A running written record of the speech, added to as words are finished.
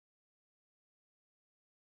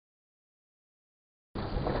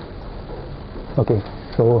Okay,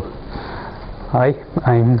 so hi,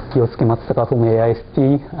 I'm Yosuke Matsusaka from AIST,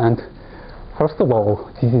 and first of all,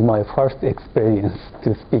 this is my first experience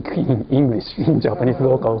to speak in English in Japanese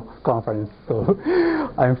local conference, so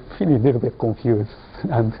I'm feeling a little bit confused,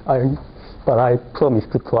 but I promise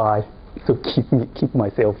to try to keep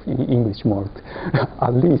myself in English mode,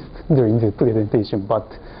 at least during the presentation, but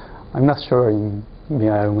I'm not sure in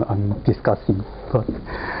where I'm discussing. But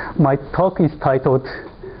my talk is titled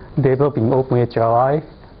Developing OpenHRI,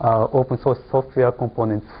 open source software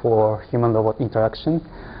components for human-robot interaction.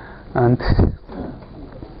 And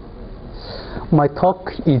my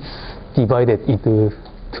talk is divided into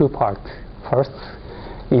two parts. First,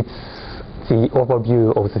 it's the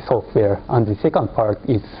overview of the software, and the second part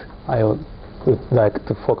is I would like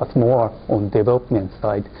to focus more on development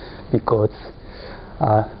side, because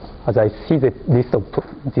as I see the list of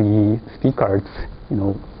the speakers,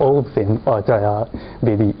 all of them are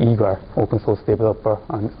very eager open source developer,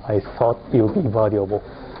 and I thought it would be valuable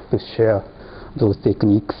to share those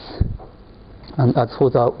techniques. And as for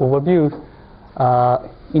the overview,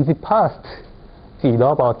 in the past, the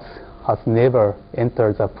robots has never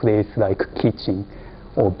entered a place like kitchen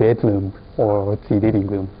or bedroom or the living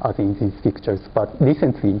room, as in these pictures. But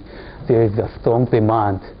recently, there is a strong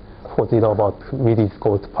demand for the robot, which is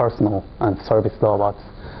called personal and service robots.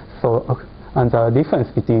 So, and the difference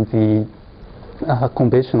between the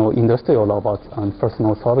conventional industrial robots and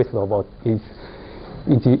personal service robot is,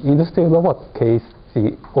 in the industrial robot case,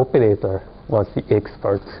 the operator was the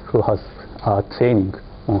expert who has training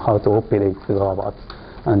on how to operate the robots,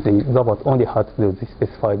 and the robot only had to do the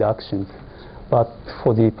specified actions. But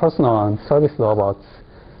for the personal and service robots,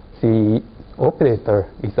 the operator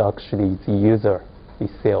is actually the user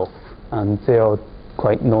itself, and they are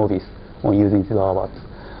quite novice on using the robots.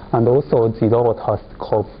 And also, the robot has to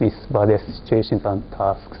cope with various situations and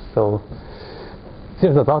tasks. So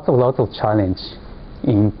there's a lot of challenge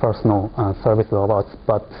in personal and service robots,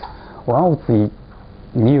 but one of the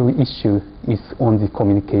new issue is on the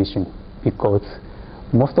communication, because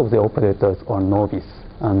most of the operators are novice,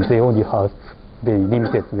 and they only have very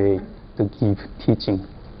limited way to give teaching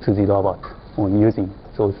to the robot on using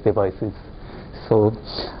those devices. So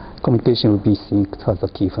communication will be synced as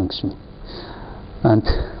a key function. And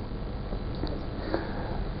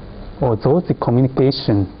although the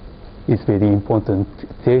communication is very important,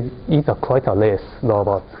 there is quite a less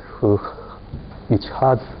robot which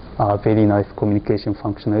has very nice communication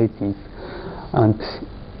functionalities. And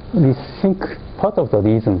we think part of the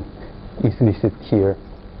reason is listed here.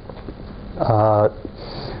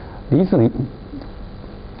 Reason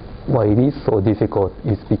why it is so difficult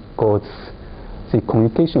is because the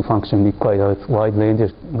communication function requires wide range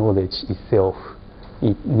of knowledge itself.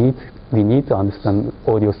 We need to understand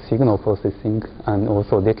audio signal processing and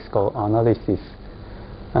also lexical analysis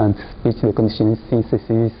and speech recognition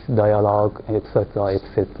synthesis, dialogue, etc.,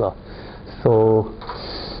 etc. So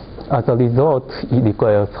as a result, it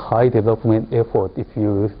requires high development effort if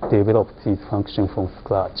you develop these functions from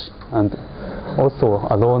scratch. And also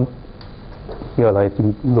alone, we are like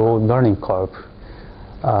low learning curve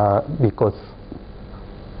because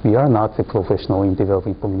we are not a professional in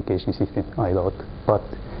developing communication systems, I thought. But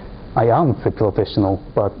I am a professional,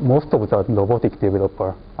 but most of the robotic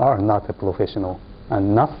developers are not a professional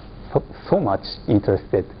and not so much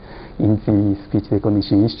interested in the speech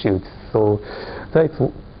recognition issues. So that's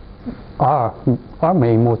our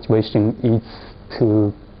main motivation is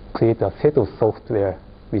to create a set of software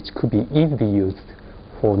which could be easily used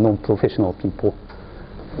for non-professional people.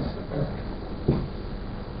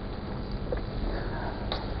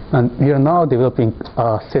 And we are now developing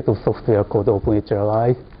a set of software called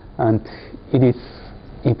OpenHRI, and it is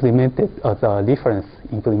implemented as a reference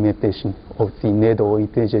implementation of the NEDO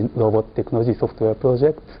Intelligent Robot Technology Software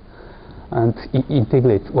Project, and it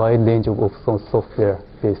integrates a wide range of open source software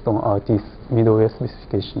based on artist middleware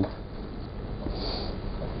specifications.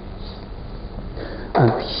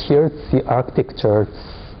 And here's the architecture.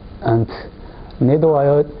 And in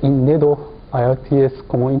NEDO IRTS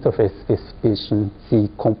common interface specification, the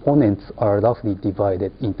components are roughly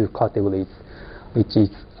divided into categories, which is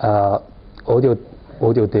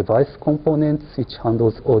audio device components, which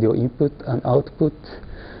handles audio input and output,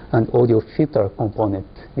 and audio filter component,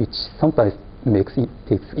 which sometimes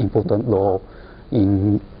takes important role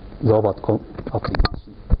in robot application.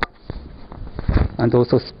 And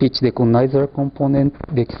also speech recognizer component,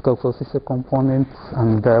 lexical processor components,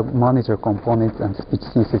 and manager components, and speech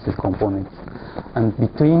synthesis components. And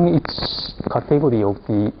between each category of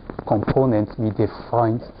the components, we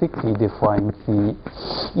strictly define the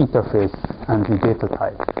interface and the data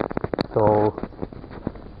type. So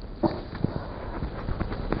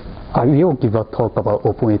I will give a talk about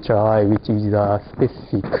OpenHRI, which is a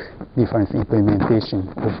specific reference implementation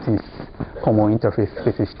of this common interface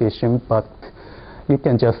specification, but you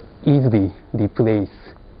can just easily replace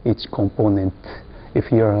each component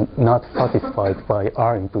if you are not satisfied by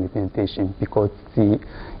our implementation, because it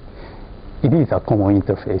is a common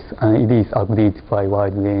interface and it is agreed by a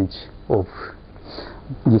wide range of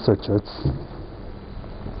researchers.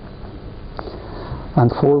 And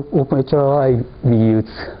for OpenHRI, we use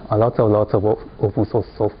a lot of open source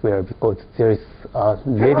software because there is a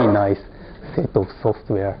really nice set of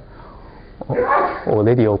software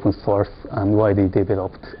already open source and widely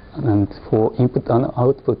developed. And for input and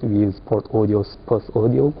output, we use Port Audio's Pulse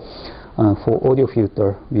Audio. And for audio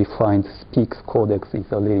filter, we find Speaks Codex is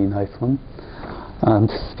a really nice one. And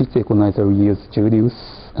speech recognizer, we use Julius.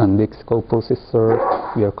 And lexical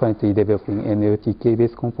processor, we are currently developing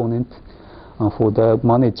NLTK-based component. And for the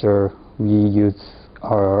manager, we use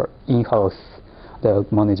our in-house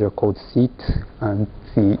dialog manager called SEAT, and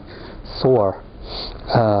the SOAR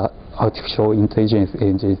artificial intelligence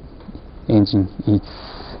engine is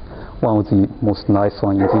one of the most nice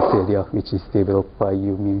one in this area, which is developed by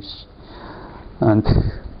UMIMSH. And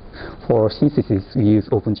for synthesis, we use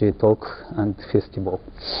OpenJTalk and Festival.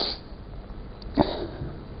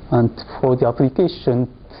 And for the application,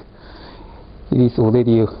 it is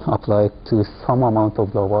already applied to some amount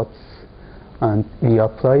of robots, and we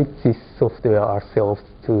applied this software ourselves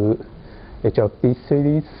to HRP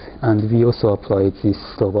series, and we also applied this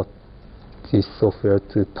software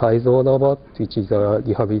to Taizo robot, which is a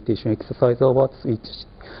rehabilitation exercise robot which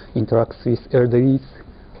interacts with elderly,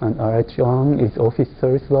 and RH1 is office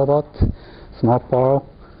service robot. Smart Power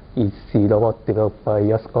is the robot developed by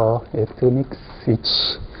Yasuka Electronics, which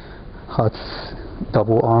has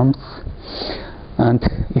double arms. And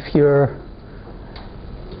if you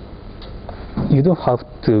don't have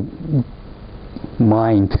to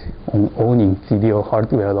mind on owning video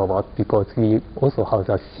hardware robot, because we also have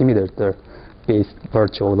a simulator-based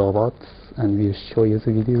virtual robots, and we'll show you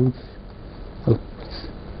the videos. Oops.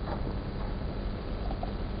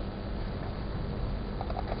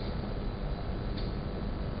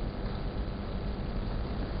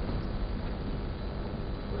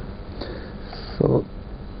 So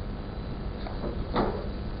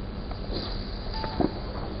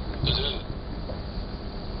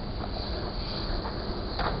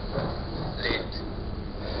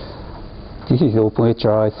this is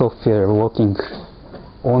OpenHRI software working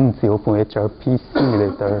on the OpenHRP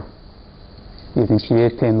simulator using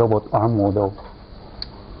PA10 robot arm model.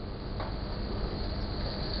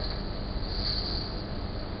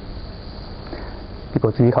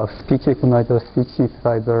 Because we have speech recognizer, speech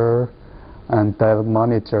synthesizer, and dialog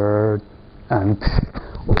manager, and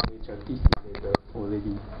OpenHRP simulator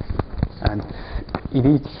already. And it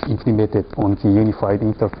is implemented on the unified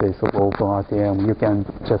interface of OpenRTM. You can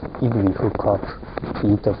just easily hook up the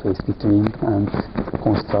interface between and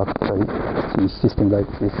construct a system like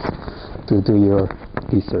this to do your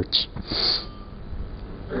research.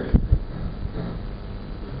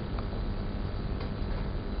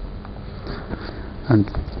 And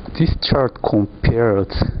this chart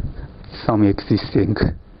compared some existing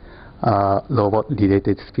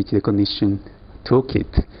robot-related speech recognition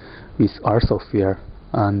toolkit with our software,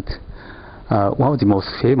 and one of the most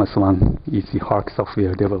famous one is the HARK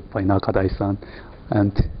software developed by Nakadai-san,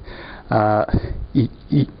 and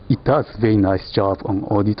it does very nice job on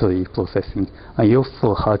auditory processing. And it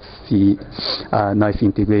also has the nice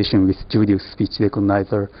integration with Julius speech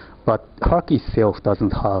recognizer, but HARK itself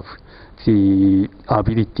doesn't have the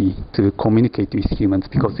ability to communicate with humans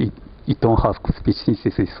because it don't have speech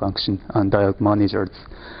synthesis function and dialog managers.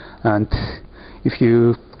 And if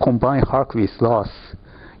you combine HARK with ROS,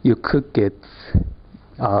 you could get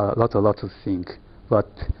lots of things. But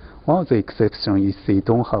one of the exceptions is they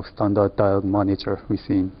don't have standard dialog manager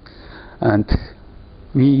within. And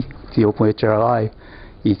the OpenHRI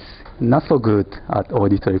is not so good at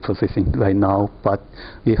auditory processing right now, but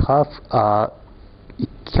we have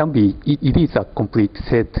it is a complete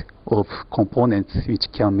set of components which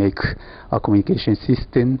can make a communication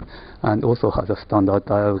system, and also has a standard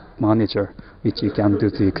dialog manager which you can do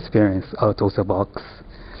the experience out of the box.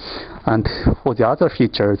 And for the other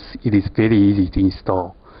features, it is very easy to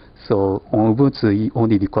install. So on Ubuntu, it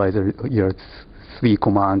only requires your 3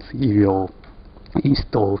 commands. You will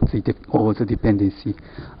install all the dependency.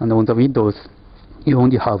 And on the Windows, you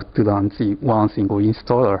only have to run the one single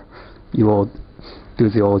installer. It will do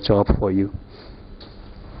the whole job for you.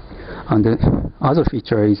 And the other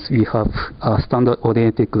feature is we have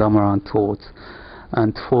standard-oriented grammar and tools.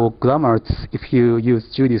 And for grammars, if you use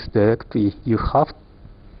Julius directly, you have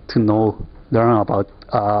to learn about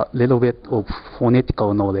a little bit of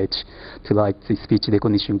phonetical knowledge to write the speech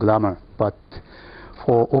recognition grammar. But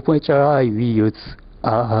for OpenHRI, we use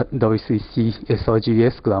W3C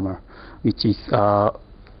SRGS grammar, which is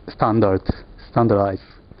standardized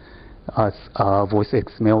as voice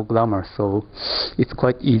XML grammar, so it's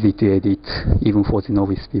quite easy to edit even for the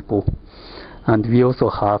novice people. And we also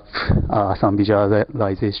have some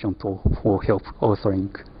visualization tool for help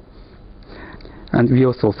authoring. And we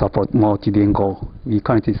also support multilingual. We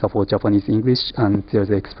currently support Japanese English, and there's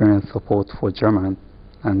experience support for German.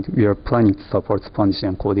 And we are planning to support Spanish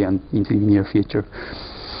and Korean in the near future.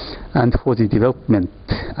 And for the development,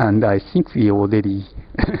 and I think we already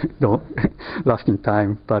lost in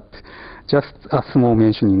time, but just a small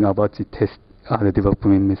mentioning about the test, the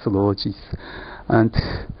development methodologies. And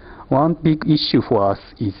one big issue for us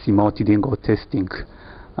is the multilingual testing.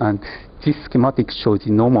 And this schematic shows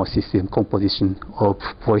the normal system composition of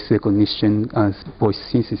voice recognition and voice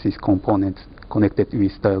synthesis components connected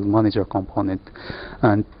with the manager component.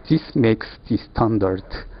 And this makes the standard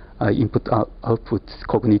input-output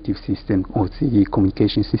cognitive system or the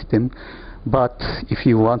communication system. But if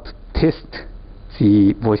you want to test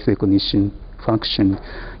the voice recognition function,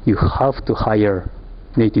 you have to hire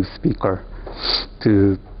native speaker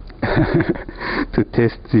to to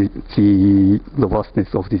test the robustness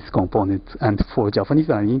of this component. And for Japanese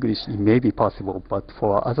and English, it may be possible, but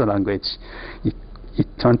for other language, it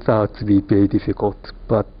turns out to be very difficult.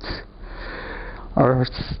 But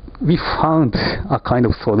we found a kind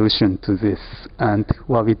of solution to this, and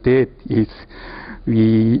what we did is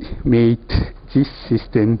we made this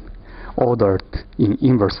system ordered in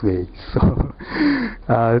inverse way. So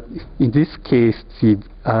in this case, the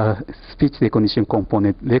speech recognition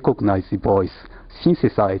component recognizes the voice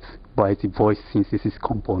synthesized by the voice synthesis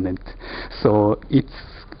component. So it's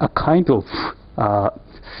a kind of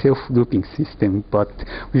self-looping system, but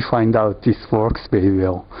we find out this works very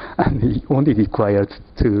well, and it only required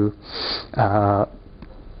to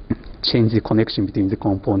change the connection between the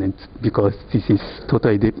components, because this is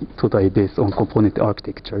totally based on component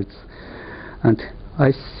architectures. And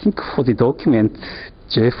I think for the document,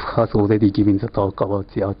 Jeff has already given the talk about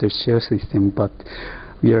the outer shell system, but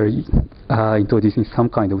we are introducing some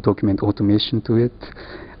kind of document automation to it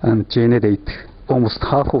and generate almost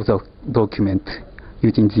half of the document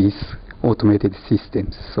using these automated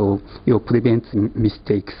systems. So it will prevent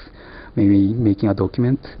mistakes maybe making a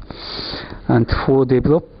document. And for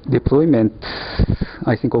deployment,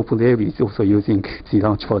 I think OpenRail is also using the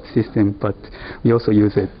Launchpad system, but we also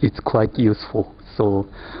use it. It's quite useful. So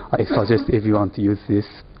I suggest everyone to use this.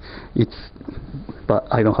 But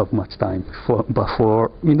I don't have much time. But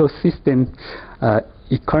for Windows system,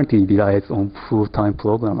 it currently relies on full-time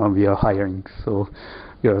programmer we are hiring. So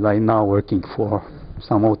we are right now working for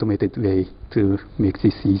some automated way to make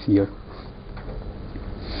this easier.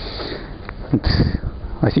 And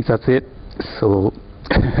I think that's it. So,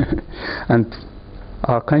 and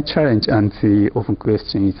our current challenge and the open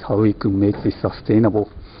question is how we could make this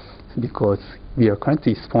sustainable, because we are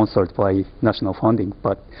currently sponsored by national funding,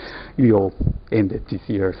 but we will end it this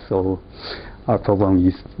year. So our program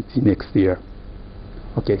is next year.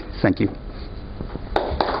 Okay, thank you.